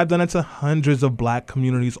 And they have done it to hundreds of black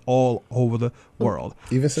communities all over the world.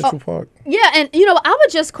 Even Central Park. Yeah, and I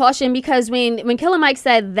would just caution, because when Killer Mike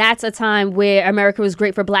said that's a time where America was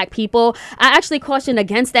great for black people, I actually caution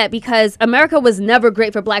against that, because America was never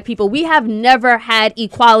great for black people. We have never had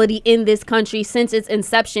equality in this country since its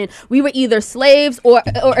inception. We were either slaves or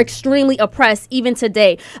extremely oppressed even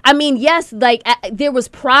today. I mean, yes, like there was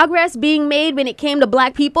progress being made when it came to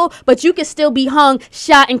black people, but you could still be hung,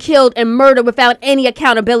 shot, and killed and murdered without any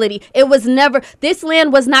accountability. It was never, this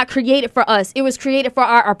land was not created for us. It was created for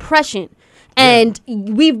our oppression. And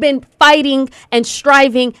we've been fighting and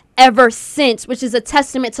striving ever since, which is a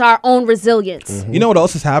testament to our own resilience. You know what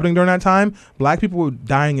else is happening during that time? Black people were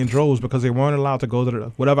dying in droves because they weren't allowed to go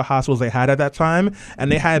to whatever hospitals they had at that time,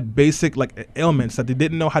 and they had basic ailments that they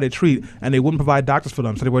didn't know how to treat, and they wouldn't provide doctors for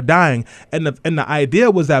them, so they were dying. And the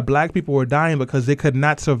idea was that black people were dying because they could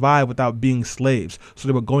not survive without being slaves, so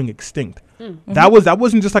they were going extinct. That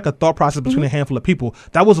wasn't just like a thought process between a handful of people.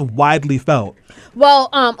 That was widely felt. Well,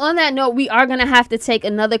 on that note, we are going to have to take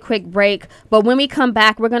another quick break. But when we come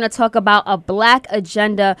back, we're going to talk about a black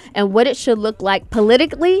agenda and what it should look like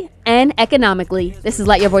politically and economically. This is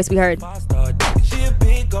Let Your Voice Be Heard.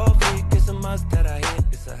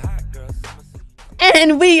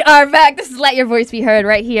 And we are back. This is Let Your Voice Be Heard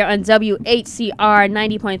right here on WHCR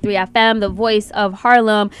 90.3 FM, the voice of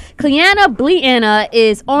Harlem. Cleanna Bleanna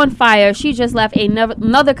is on fire. She just left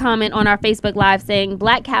another comment on our Facebook Live saying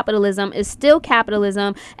black capitalism is still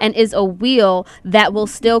capitalism and is a wheel that will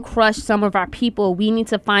still crush some of our people. We need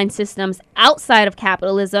to find systems outside of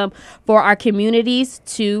capitalism for our communities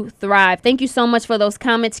to thrive. Thank you so much for those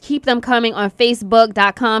comments. Keep them coming on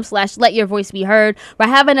Facebook.com/Let Your Voice Be Heard. We're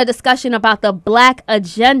having a discussion about the black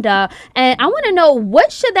agenda, and I want to know,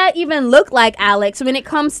 what should that even look like, Alex, when it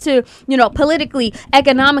comes to, politically,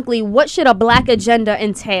 economically? What should a black agenda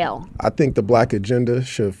entail? I think the black agenda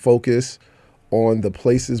should focus on the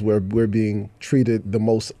places where we're being treated the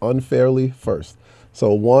most unfairly first.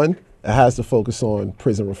 So one, it has to focus on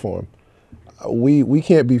prison reform. We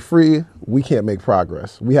can't be free. We can't make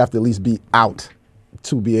progress. We have to at least be out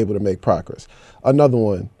to be able to make progress.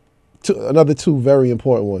 Another two very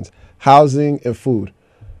important ones: housing and food.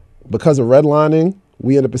 Because of redlining,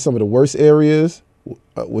 we end up in some of the worst areas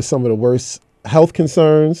with some of the worst health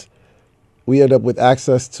concerns. We end up with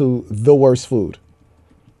access to the worst food.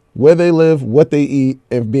 Where they live, what they eat,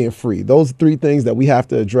 and being free. Those are three things that we have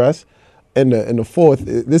to address. And the fourth,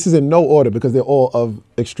 this is in no order because they're all of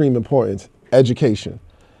extreme importance: education.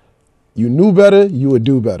 You knew better, you would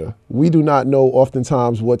do better. We do not know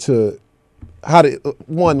oftentimes let's say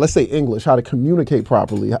English, how to communicate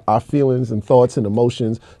properly our feelings and thoughts and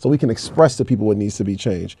emotions so we can express to people what needs to be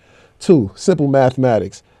changed. Two, simple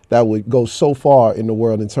mathematics that would go so far in the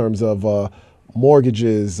world in terms of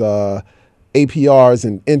mortgages, APRs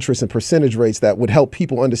and interest and percentage rates that would help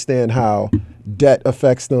people understand how debt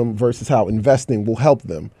affects them versus how investing will help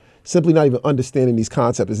them. Simply not even understanding these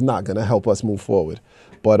concepts is not going to help us move forward.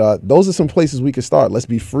 But those are some places we could start. Let's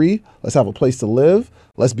be free. Let's have a place to live.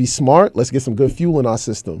 Let's be smart. Let's get some good fuel in our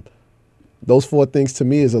system. Those four things to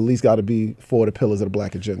me is at least got to be four of the pillars of the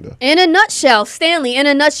black agenda. In a nutshell, Stanley,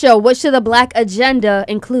 what should the black agenda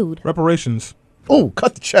include? Reparations. Oh,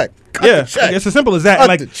 cut the check. It's as simple as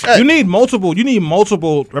that. You need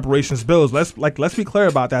multiple reparations bills. Let's be clear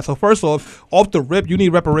about that. So first off the rip, you need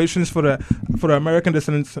reparations for the American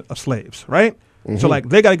descendants of slaves, right? Mm-hmm. So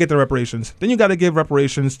they got to get their reparations. Then you got to give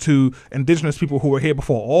reparations to indigenous people who were here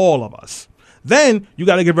before all of us. Then you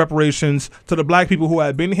got to give reparations to the black people who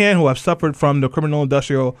have been here and who have suffered from the criminal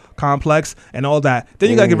industrial complex and all that. Then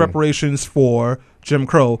you got to give reparations for Jim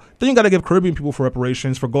Crow. Then you got to give Caribbean people for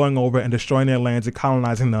reparations for going over and destroying their lands and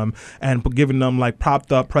colonizing them and giving them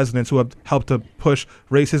propped up presidents who have helped to push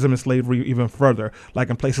racism and slavery even further,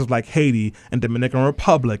 in places like Haiti and Dominican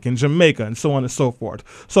Republic and Jamaica and so on and so forth.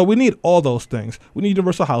 So we need all those things. We need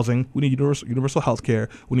universal housing. We need universal health care.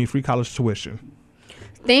 We need free college tuition.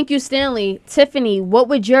 Thank you, Stanley. Tiffany, what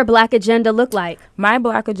would your black agenda look like? My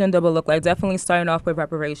black agenda will look like definitely starting off with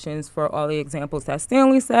reparations for all the examples that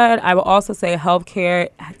Stanley said. I will also say healthcare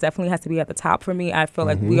definitely has to be at the top for me. I feel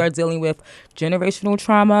like we are dealing with generational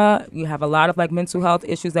trauma. You have a lot of mental health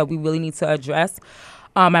issues that we really need to address.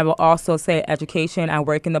 I will also say education. I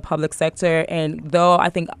work in the public sector, and though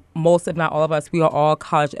I think most, if not all of us, we are all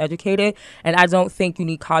college educated, and I don't think you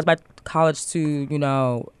need college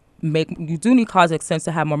to, you do need college expense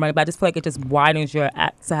to have more money, but I just feel like it just widens to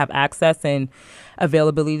have access and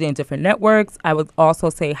availability in different networks. I would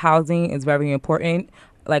also say housing is very important.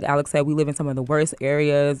 like Alex said, we live in some of the worst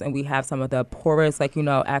areas and we have some of the poorest, like,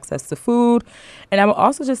 access to food. And I would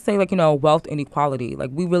also just say, like, wealth inequality.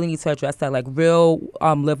 Like, we really need to address that, like, real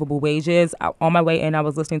livable wages. On my way in, I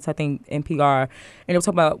was listening to, I think, NPR, and it was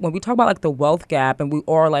talking about, when we talk about, like, the wealth gap, and we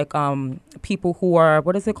are, like, people who are,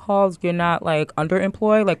 what is it called? You're not, like,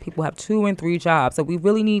 underemployed. Like, people have 2 and 3 jobs. So we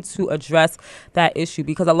really need to address that issue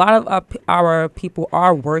because a lot of our people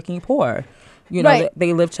are working poor. Right.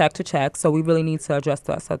 They live check to check, so we really need to address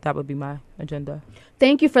that. So that would be my agenda.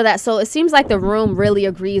 Thank you for that. So it seems like the room really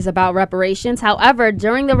agrees about reparations. However,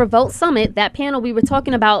 during the Revolt Summit, that panel we were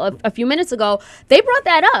talking about a few minutes ago, they brought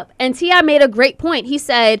that up. And T.I. made a great point. He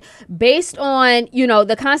said, based on,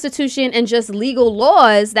 the Constitution and just legal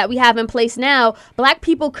laws that we have in place now, Black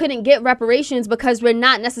people couldn't get reparations because we're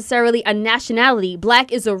not necessarily a nationality.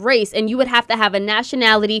 Black is a race, and you would have to have a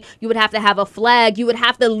nationality. You would have to have a flag. You would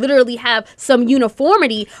have to literally have some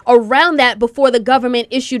uniformity around that before the government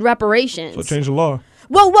issued reparations. So change the law.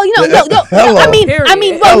 Well, no.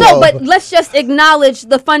 No, but let's just acknowledge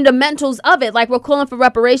the fundamentals of it. Like, we're calling for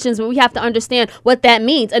reparations, but we have to understand what that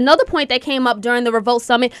means. Another point that came up during the Revolt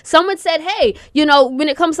Summit, someone said, hey, when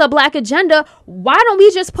it comes to a Black agenda, why don't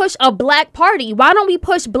we just push a Black party? Why don't we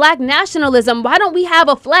push Black nationalism? Why don't we have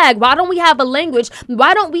a flag? Why don't we have a language?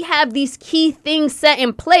 Why don't we have these key things set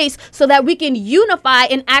in place so that we can unify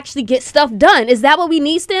and actually get stuff done? Is that what we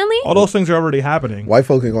need, Stanley? All those things are already happening. White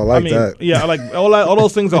folk ain't gonna like that. Yeah, like all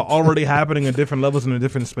those things are already happening in different levels and in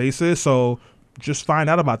different spaces. So just find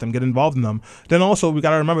out about them, get involved in them. Then also, we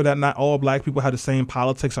got to remember that not all Black people have the same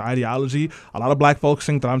politics or ideology. A lot of Black folks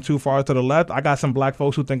think that I'm too far to the left. I got some Black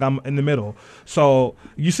folks who think I'm in the middle. So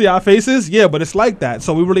you see our faces? Yeah, but it's like that.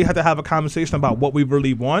 So we really had to have a conversation about what we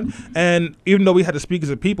really want. And even though we had to speak as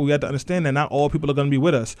a people, we had to understand that not all people are going to be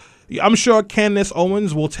with us. I'm sure Candace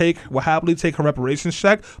Owens will happily take her reparations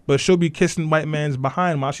check, but she'll be kissing white man's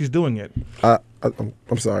behind while she's doing it.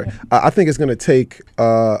 I'm sorry. I think it's going to take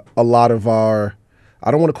a lot of our, I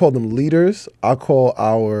don't want to call them leaders, I'll call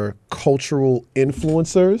our cultural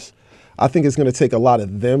influencers. I think it's going to take a lot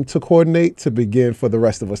of them to coordinate to begin for the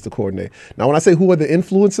rest of us to coordinate. Now, when I say who are the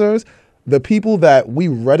influencers, the people that we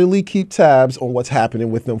readily keep tabs on what's happening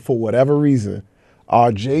with them for whatever reason.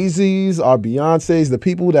 Our Jay-Z's, our Beyoncé's, the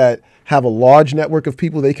people that have a large network of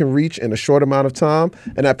people they can reach in a short amount of time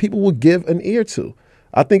and that people will give an ear to.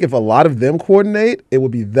 I think if a lot of them coordinate, it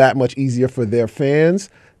would be that much easier for their fans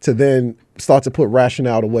to then start to put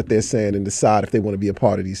rationale to what they're saying and decide if they want to be a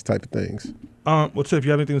part of these type of things. Tiff,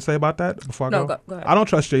 you have anything to say about that before I go? No, go ahead. I don't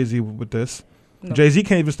trust Jay-Z with this. No. Jay-Z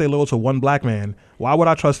can't even stay loyal to one Black man. Why would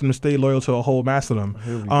I trust him to stay loyal to a whole mass of them?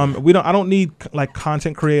 I don't need like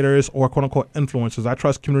content creators or quote unquote influencers. I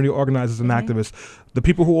trust community organizers and activists, the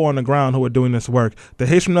people who are on the ground who are doing this work. The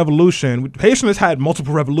Haitian Revolution, Haitian has had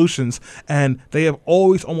multiple revolutions, and they have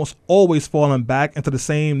almost always fallen back into the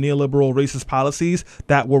same neoliberal racist policies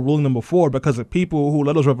that were ruling them before, because the people who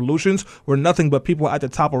led those revolutions were nothing but people at the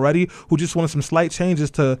top already who just wanted some slight changes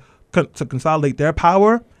to consolidate their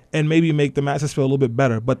power and maybe make the masses feel a little bit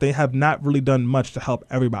better, but they have not really done much to help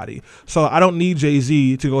everybody. So I don't need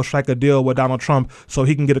Jay-Z to go strike a deal with Donald Trump so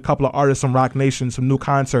he can get a couple of artists from Rock Nation, some new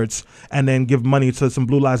concerts, and then give money to some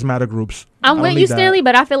Blue Lives Matter groups. I'm with you, Stanley,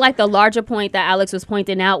 but I feel like the larger point that Alex was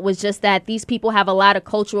pointing out was just that these people have a lot of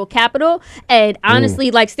cultural capital. And honestly,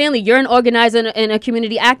 like Stanley, you're an organizer and a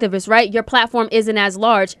community activist, right? Your platform isn't as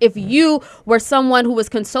large. If you were someone who was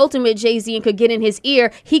consulting with Jay-Z and could get in his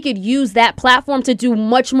ear, he could use that platform to do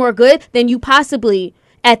much more good than you possibly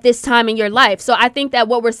at this time in your life. So I think that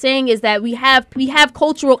what we're saying is that we have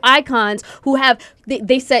cultural icons who have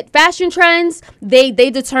they set fashion trends, they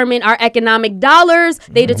determine our economic dollars,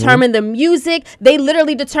 they determine the music, they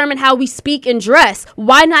literally determine how we speak and dress.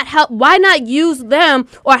 Why not use them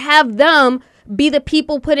or have them be the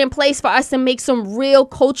people put in place for us to make some real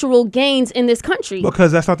cultural gains in this country?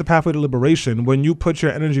 Because that's not the pathway to liberation. When you put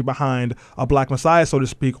your energy behind a Black Messiah, so to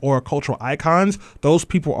speak, or cultural icons, those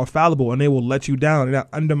people are fallible and they will let you down, and that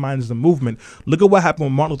undermines the movement. Look at what happened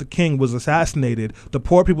when Martin Luther King was assassinated. The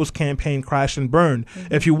Poor People's Campaign crashed and burned.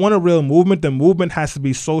 If you want a real movement, the movement has to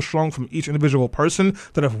be so strong from each individual person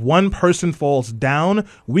that if one person falls down,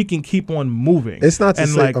 we can keep on moving. It's not to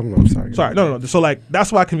say, I'm sorry. Sorry, no. So like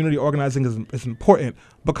that's why community organizing is important,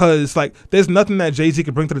 because like there's nothing that Jay-Z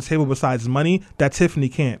can bring to the table besides money that Tiffany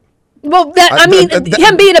can't. Well,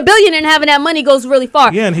 him being a billionaire and having that money goes really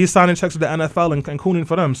far. Yeah, and he's signing checks with the NFL and cooning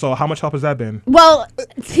for them. So how much help has that been? Well,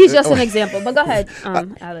 he's just an example. But go ahead,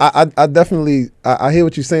 Alex. I definitely I hear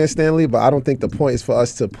what you're saying, Stanley, but I don't think the point is for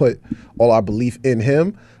us to put all our belief in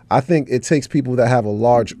him. I think it takes people that have a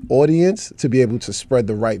large audience to be able to spread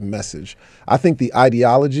the right message. I think the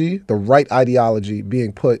right ideology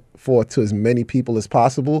being put forth to as many people as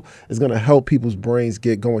possible is going to help people's brains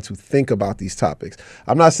get going to think about these topics.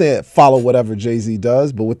 I'm not saying follow whatever Jay-Z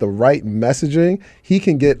does, but with the right messaging, he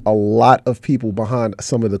can get a lot of people behind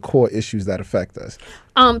some of the core issues that affect us.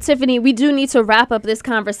 Tiffany, we do need to wrap up this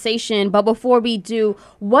conversation, but before we do,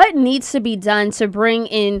 what needs to be done to bring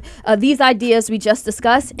in these ideas we just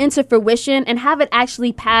discussed into fruition and have it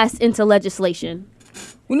actually pass into legislation?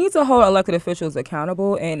 We need to hold elected officials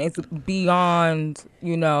accountable, and it's beyond,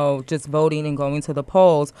 just voting and going to the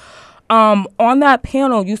polls. On that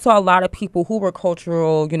panel, you saw a lot of people who were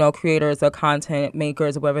cultural, creators or content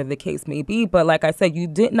makers, whatever the case may be. But like I said, you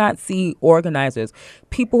did not see organizers,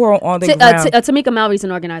 people who are on the ground. Tamika Mallory's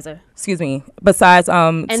an organizer. Excuse me. Besides,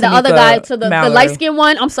 and Tamika the other guy, the Mallory. light-skinned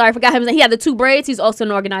one, I'm sorry, I forgot him. He had the two braids. He's also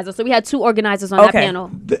an organizer. So we had two organizers on that panel.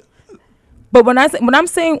 But when I'm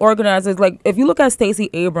saying organizers, like if you look at Stacey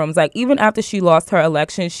Abrams, like even after she lost her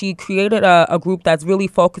election, she created a group that's really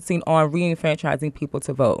focusing on reenfranchising people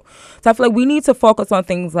to vote. So I feel like we need to focus on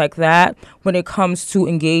things like that when it comes to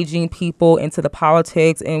engaging people into the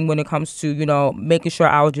politics and when it comes to, making sure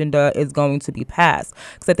our agenda is going to be passed.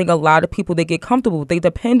 Because I think a lot of people, they get comfortable. They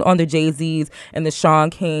depend on the Jay-Z's and the Sean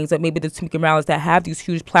Kings and maybe the Tamika Mallory's that have these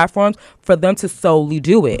huge platforms for them to solely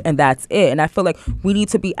do it. And that's it. And I feel like we need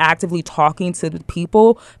to be actively talking to the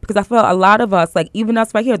people, because I feel a lot of us, like even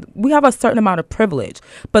us right here, we have a certain amount of privilege,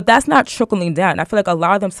 but that's not trickling down. I feel like a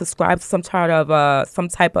lot of them subscribe to some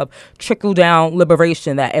type of trickle down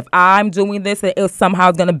liberation, that if I'm doing this, it somehow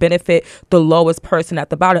going to benefit the lowest person at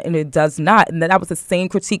the bottom, and it does not. And that was the same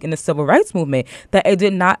critique in the civil rights movement, that it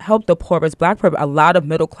did not help the poorest black person. A lot of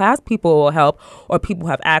middle class people will help, or people who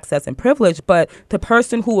have access and privilege, but the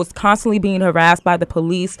person who was constantly being harassed by the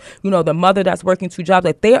police, the mother that's working two jobs,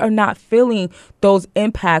 like they are not feeling those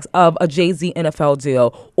impacts of a Jay-Z NFL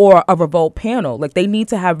deal or a Revolt panel. Like they need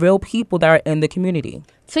to have real people that are in the community.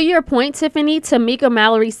 To your point, Tiffany, Tamika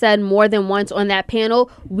Mallory said more than once on that panel,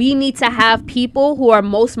 we need to have people who are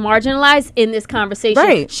most marginalized in this conversation.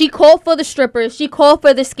 Right. She called for the strippers. She called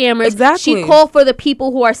for the scammers. Exactly. She called for the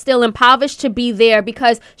people who are still impoverished to be there,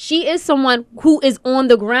 because she is someone who is on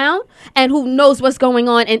the ground and who knows what's going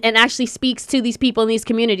on and actually speaks to these people in these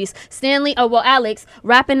communities. Stanley, Alex,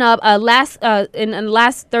 wrapping up in the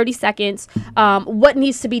last 30 seconds, what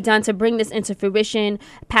needs to be done to bring this into fruition,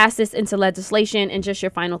 pass this into legislation, and just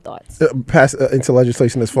your final thoughts? Pass into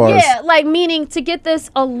legislation as far as... Yeah, like meaning to get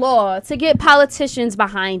this a law, to get politicians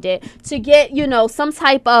behind it, to get, some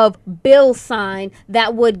type of bill signed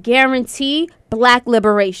that would guarantee black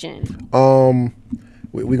liberation.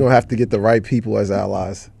 We're going to have to get the right people as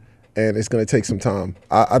allies, and it's going to take some time.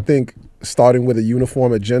 I think starting with a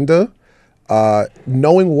uniform agenda,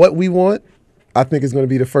 knowing what we want, I think is going to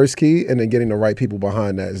be the first key, and then getting the right people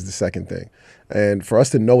behind that is the second thing. And for us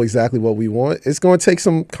to know exactly what we want, it's going to take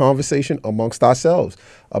some conversation amongst ourselves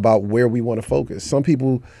about where we want to focus. Some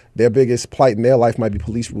people, their biggest plight in their life might be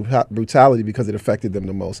police brutality because it affected them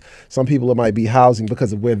the most. Some people, it might be housing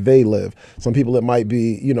because of where they live. Some people, it might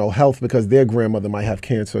be, health because their grandmother might have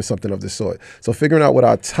cancer or something of the sort. So figuring out what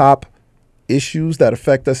our top issues that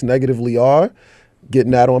affect us negatively are,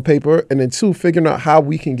 getting that on paper, and then two, figuring out how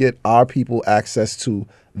we can get our people access to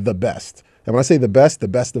the best. And when I say the best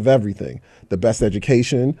of everything, the best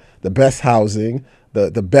education, the best housing, the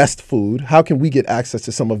best food, how can we get access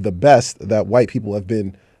to some of the best that white people have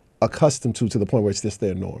been accustomed to the point where it's just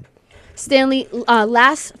their norm? Stanley,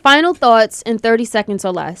 last final thoughts in 30 seconds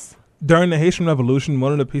or less. During the Haitian Revolution,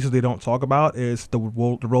 one of the pieces they don't talk about is the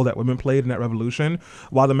role that women played in that revolution.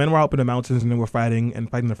 While the men were up in the mountains and they were fighting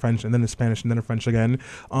the French and then the Spanish and then the French again,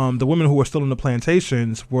 the women who were still in the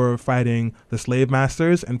plantations were fighting the slave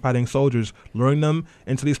masters and fighting soldiers, luring them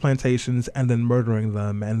into these plantations and then murdering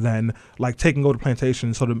them and then taking over the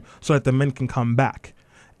plantations so that the men can come back.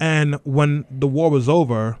 And when the war was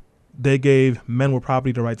over, they gave men with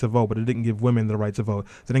property the right to vote, but it didn't give women the right to vote.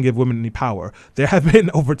 They didn't give women any power. There have been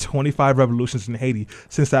over 25 revolutions in Haiti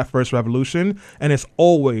since that first revolution, and it's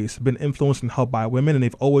always been influenced and helped by women, and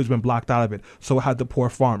they've always been blocked out of it. So it had the poor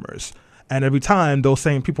farmers. And every time, those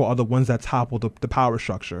same people are the ones that topple the power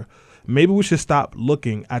structure. Maybe we should stop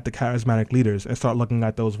looking at the charismatic leaders and start looking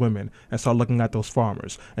at those women and start looking at those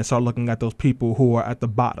farmers and start looking at those people who are at the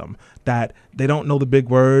bottom, that they don't know the big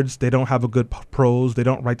words, they don't have a good prose, they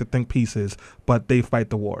don't write the think pieces, but they fight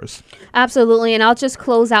the wars. Absolutely. And I'll just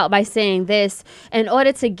close out by saying this. In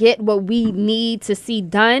order to get what we need to see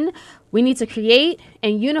done, we need to create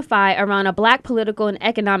and unify around a black political and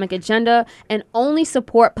economic agenda, and only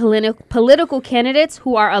support political candidates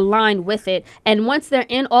who are aligned with it. And once they're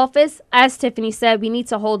in office, as Tiffany said, we need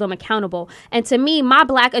to hold them accountable. And to me, my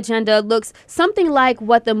black agenda looks something like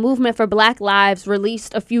what the Movement for Black Lives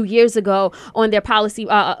released a few years ago on their policy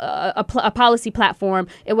policy platform.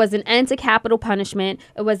 It was an end to capital punishment.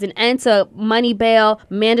 It was an end to money bail,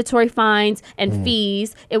 mandatory fines, and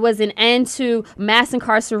fees. It was an end to mass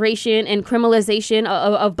incarceration and criminalization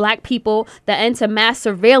of black people, the end to mass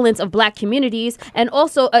surveillance of black communities, and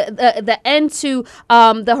also the end to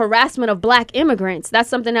the harassment of black immigrants. That's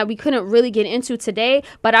something that we couldn't really get into today,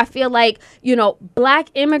 but I feel like, black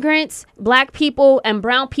immigrants, black people, and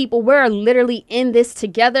brown people, we're literally in this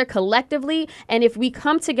together collectively, and if we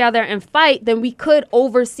come together and fight, then we could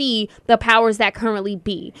oversee the powers that currently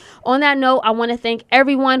be. On that note, I want to thank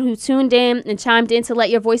everyone who tuned in and chimed in to let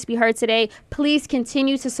your voice be heard today. Please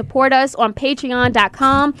continue to support us on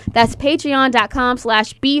patreon.com. That's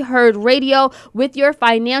patreon.com/BeHeardRadio. With your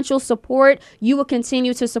financial support, you will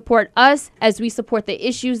continue to support us as we support the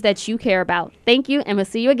issues that you care about. Thank you, and we'll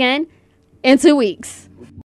see you again in 2 weeks.